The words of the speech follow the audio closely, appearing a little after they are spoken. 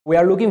We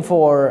are looking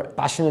for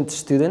passionate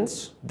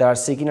students that are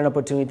seeking an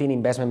opportunity in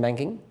investment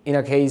banking. In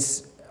our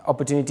case,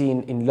 opportunity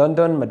in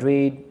London,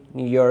 Madrid,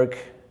 New York,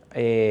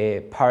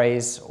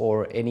 Paris,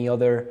 or any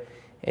other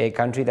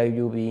country that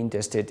you'll be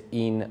interested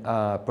in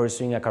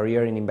pursuing a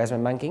career in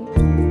investment banking.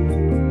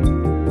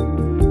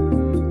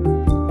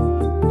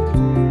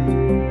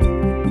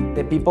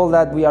 The people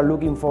that we are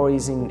looking for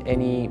is in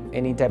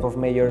any type of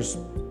majors,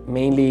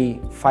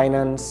 mainly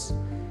finance,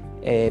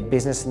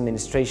 business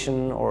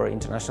administration or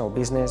international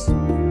business.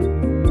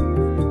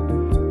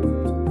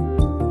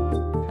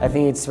 I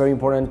think it's very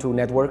important to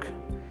network,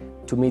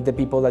 to meet the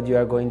people that you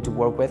are going to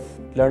work with,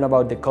 learn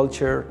about the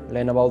culture,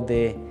 learn about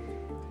the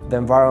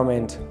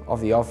environment of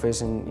the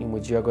office in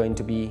which you are going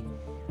to be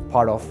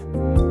part of.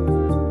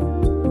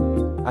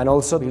 And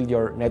also build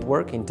your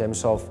network in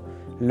terms of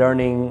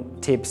learning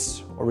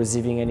tips or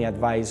receiving any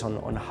advice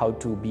on how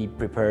to be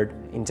prepared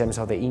in terms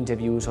of the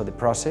interviews or the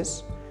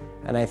process.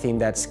 And I think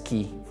that's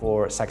key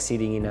for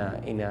succeeding in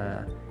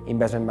an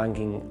investment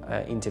banking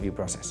interview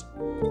process.